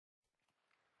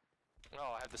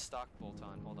Oh, I have the stock bolt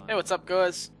on. Hold on. Hey, what's up,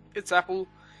 guys? It's Apple,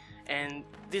 and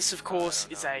this, of course,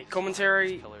 is a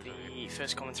commentary. The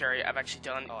first commentary I've actually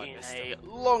done in a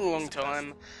long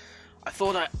time. I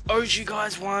thought I owed you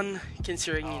guys one,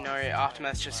 considering, you know,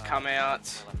 Aftermath's just come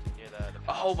out.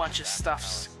 A whole bunch of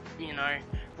stuff's, you know,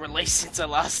 released since I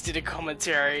last did a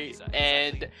commentary,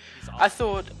 and I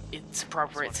thought it's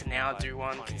appropriate to now do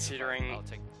one, considering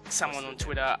someone on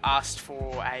Twitter asked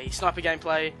for a sniper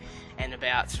gameplay, and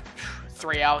about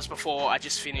 3 hours before I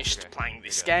just finished playing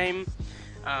this game.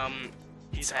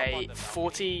 It's a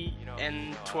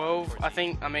 40-12, I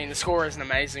think. I mean, the score isn't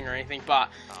amazing or anything, but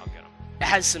it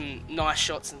has some nice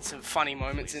shots and some funny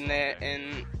moments in there,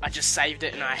 and I just saved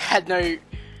it, and I had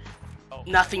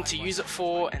nothing to use it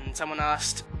for, and someone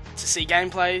asked to see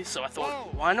gameplay, so I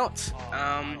thought, why not?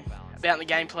 About the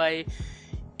gameplay,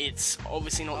 it's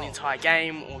obviously not the entire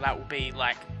game, or that will be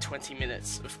like 20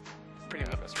 minutes of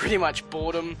pretty much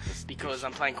boredom, because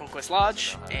I'm playing Conquest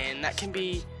Large, and that can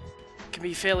be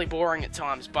fairly boring at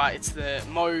times, but it's the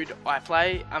mode I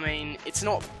play. I mean, it's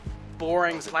not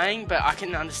boring playing, but I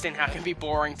can understand how it can be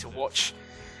boring to watch,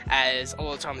 as a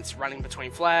lot of the time it's running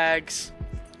between flags,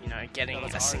 you know, getting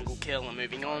a single kill and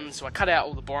moving on. So I cut out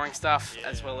all the boring stuff,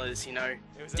 as well as, you know,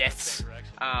 deaths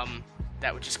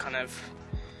that were just kind of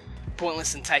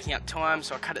pointless and taking up time,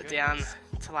 so I cut it down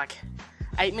to like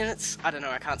 8 minutes. I don't know,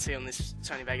 I can't see on this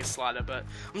Sony Vegas slider, but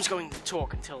I'm just going to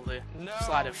talk until the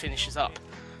slider finishes up.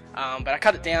 But I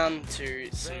cut it down to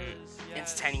some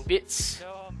entertaining bits,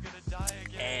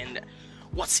 and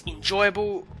what's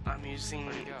enjoyable, I'm using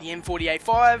the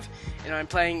M48-5, and I'm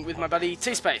playing with my buddy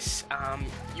T-Space.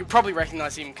 You'll probably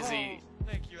recognise him because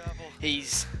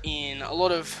he's in a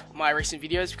lot of my recent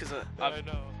videos, because I've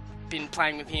been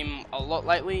playing with him a lot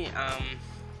lately.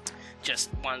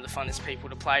 Just one of the funnest people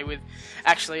to play with.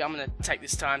 Actually, I'm going to take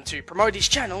this time to promote his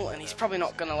channel, and he's probably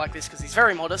not going to like this because he's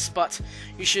very modest, but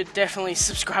you should definitely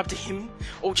subscribe to him.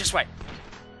 Oh, just wait.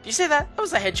 Do you see that? That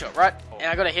was a headshot, right? And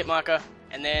I got a hit marker,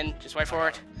 and then, just wait for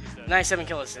it, 97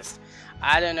 kill assist.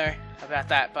 I don't know about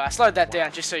that, but I slowed that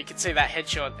down just so you could see that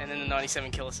headshot and then the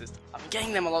 97 kill assist. I've been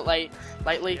getting them a lot lately.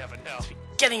 It's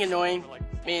getting annoying.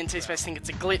 Me and T-Space think it's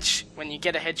a glitch when you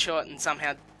get a headshot and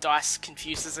somehow DICE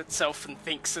confuses itself and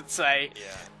thinks it's a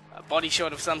body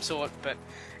shot of some sort, but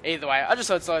either way, I just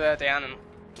thought I'd slow that down and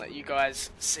let you guys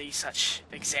see such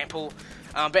example.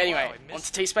 But anyway, on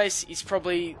to T-Space. He's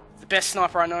probably the best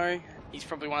sniper I know. He's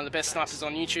probably one of the best snipers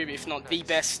on YouTube, if not the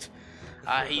best.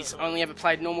 He's only ever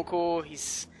played normal core.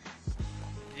 He's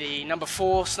the number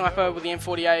 4 sniper with the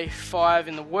M48-5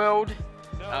 in the world.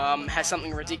 Has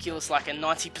something ridiculous like a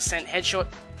 90% headshot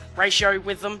ratio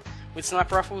with them, with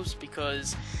sniper rifles,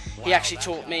 because he actually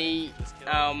taught me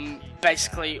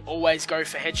basically always go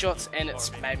for headshots, and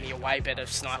it's made me a way better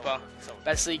sniper.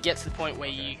 Basically get to the point where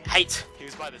you hate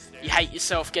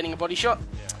yourself getting a body shot,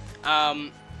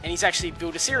 and he's actually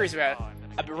built a series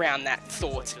around that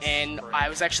thought, and I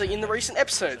was actually in the recent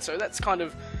episode, so that's kind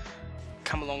of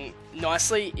come along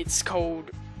nicely. It's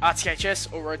called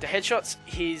RTHS, or Road to Headshots.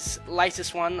 His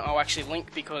latest one I'll actually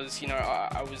link, because, you know,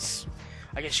 I was,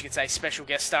 I guess you could say, special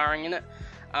guest starring in it,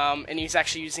 and he's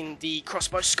actually using the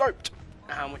crossbow scoped,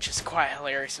 which is quite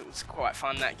hilarious. It was quite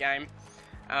fun, that game,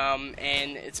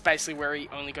 and it's basically where he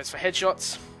only goes for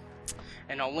headshots,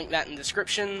 and I'll link that in the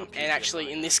description. And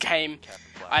actually in this game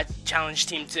I challenged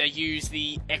him to use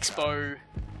the Expo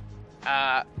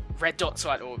red dot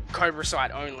sight, or Cobra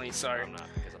sight only, so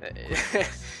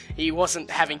he wasn't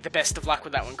having the best of luck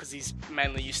with that one, because he's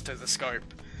mainly used to the scope.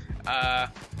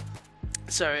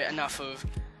 So enough of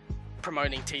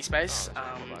promoting T-Space.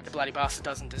 The bloody bastard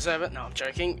doesn't deserve it. No, I'm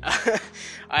joking.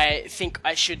 I think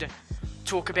I should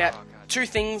talk about 2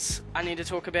 things I need to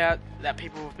talk about that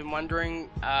people have been wondering.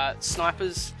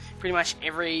 Snipers. Pretty much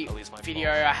every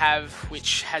video I have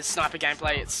which has sniper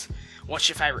gameplay, it's what's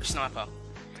your favourite sniper?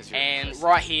 And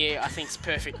right here, I think it's a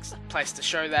perfect place to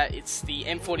show that. It's the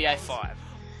M48-5.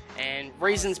 And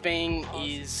reasons being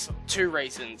is 2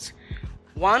 reasons.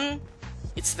 One,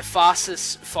 it's the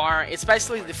fastest firing. It's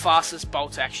basically the fastest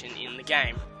bolt action in the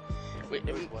game.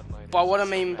 By what I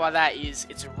mean by that is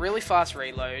it's a really fast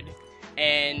reload,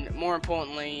 and more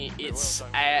importantly, it's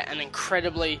an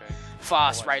incredibly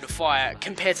fast rate of fire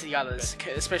compared to the others,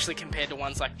 especially compared to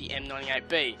ones like the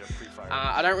M98B.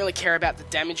 I don't really care about the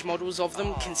damage models of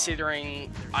them,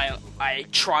 considering I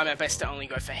try my best to only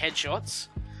go for headshots,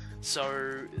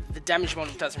 so the damage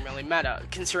model doesn't really matter.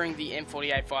 Considering the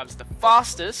M48-5 is the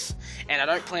fastest, and I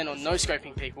don't plan on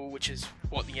no-scoping people, which is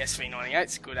what the SV98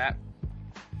 is good at.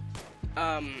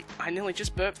 I nearly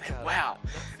just burped there. Wow.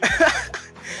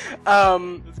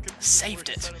 Saved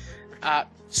it.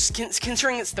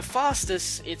 Considering it's the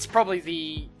fastest, it's probably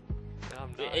the...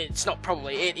 It's not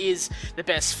probably, it is the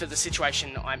best for the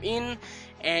situation I'm in.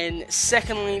 And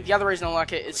secondly, the other reason I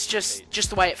like it, it's just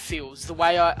the way it feels. The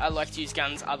way I like to use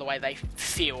guns are the way they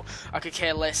feel. I could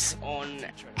care less on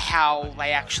how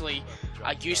they actually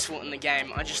are useful in the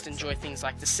game. I just enjoy things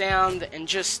like the sound and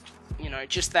just, you know,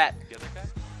 just that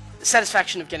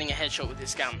satisfaction of getting a headshot with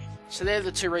this gun. So they're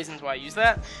the two reasons why I use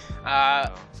that.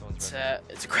 It's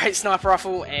a great sniper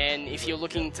rifle, and if you're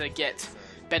looking to get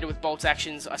better with bolt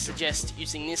actions, I suggest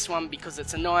using this one because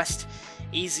it's a nice,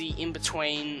 easy in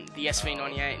between the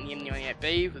SV98 and the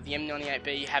M98B, with the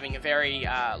M98B having a very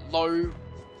low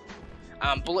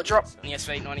bullet drop, and the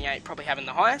SV98 probably having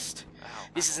the highest.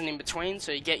 This is an in between,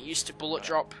 so you get used to bullet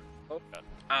drop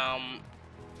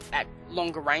at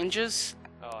longer ranges.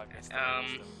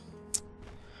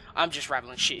 I'm just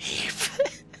rambling shit here.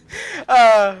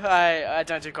 I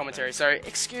don't do commentary, so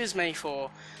excuse me for,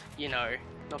 you know,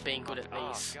 not being good at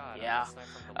these. Yeah.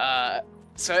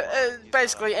 So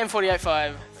basically,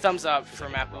 M48.5, thumbs up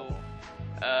from Apple,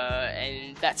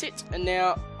 and that's it. And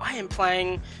now I am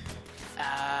playing.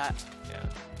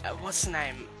 What's the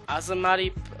name?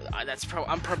 Azamari.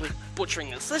 I'm probably butchering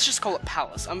this. Let's just call it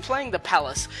Palace. I'm playing the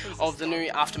Palace of the new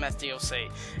Aftermath DLC,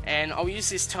 and I'll use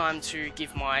this time to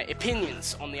give my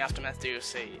opinions on the Aftermath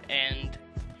DLC. And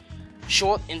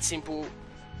short and simple,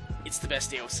 it's the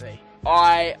best DLC.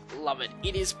 I love it.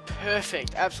 It is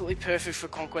perfect, absolutely perfect for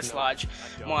Conquest Large,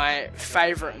 my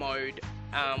favourite mode,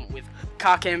 with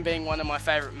Karkam being one of my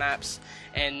favourite maps,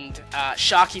 and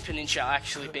Sharky Peninsula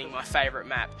actually being my favourite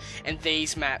map. And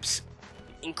these maps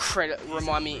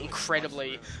remind me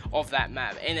incredibly of that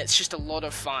map, and it's just a lot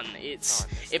of fun.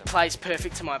 It plays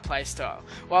perfect to my playstyle.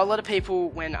 While a lot of people,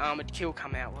 when Armored Kill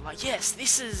come out, were like, yes,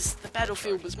 this is the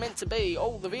Battlefield was meant to be,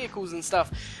 all the vehicles and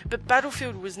stuff, but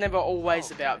Battlefield was never always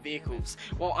about vehicles,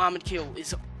 while Armored Kill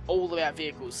is all about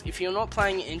vehicles. If you're not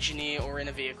playing engineer or in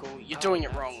a vehicle, you're doing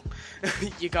it wrong.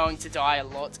 You're going to die a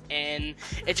lot, and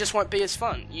it just won't be as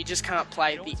fun. You just can't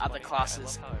play the other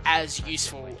classes as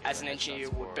useful as an engineer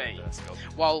would be.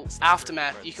 While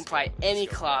Aftermath, you can play any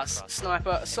class,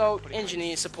 sniper, assault,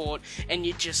 engineer, support, and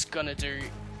you're just gonna do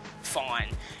fine.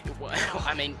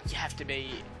 I mean, you have to be,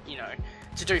 you know,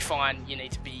 to do fine, you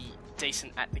need to be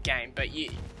decent at the game, but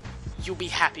you'll be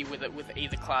happy with it with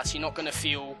either class. You're not gonna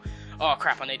feel, oh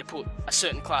crap, I need to put a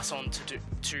certain class on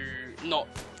to not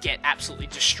get absolutely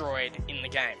destroyed in the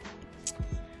game.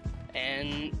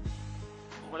 And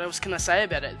what else can I say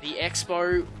about it? The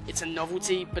Expo, it's a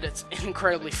novelty, but it's an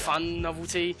incredibly fun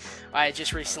novelty. I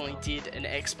just recently did an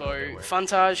Expo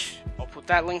funtage. I'll put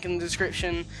that link in the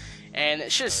description. And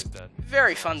it's just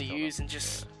very fun to use, and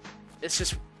it's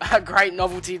just a great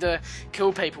novelty to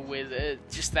kill people with.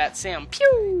 Just that sound,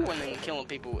 pew, and then killing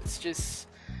people. It's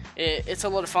a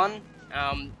lot of fun.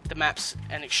 The map's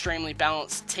an extremely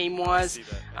balanced team-wise.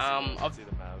 I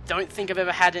don't think I've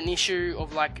ever had an issue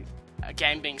of like a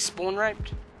game being spawn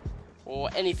raped or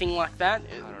anything like that.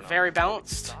 Very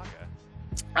balanced.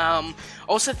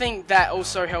 Also think that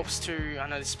also helps to, I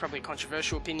know this is probably a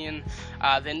controversial opinion,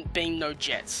 then being no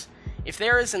jets. If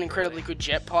there is an incredibly good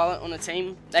jet pilot on a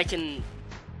team, they can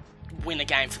win a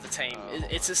game for the team.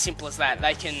 It's as simple as that.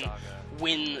 They can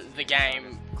win the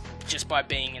game just by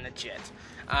being in a jet.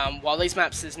 While these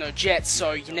maps there's no jets,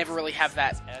 so you never really have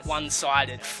that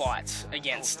one-sided fight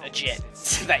against a jet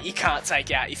that you can't take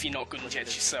out if you're not good in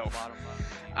jets yourself.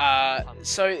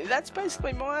 So that's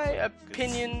basically my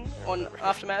opinion on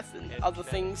Aftermath and other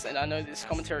things, and I know this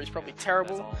commentary is probably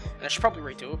terrible, and I should probably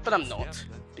redo it, but I'm not,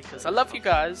 because I love you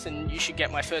guys, and you should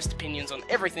get my first opinions on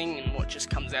everything and what just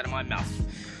comes out of my mouth.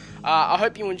 I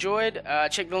hope you enjoyed.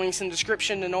 Check the links in the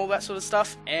description and all that sort of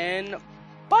stuff, and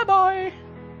bye-bye!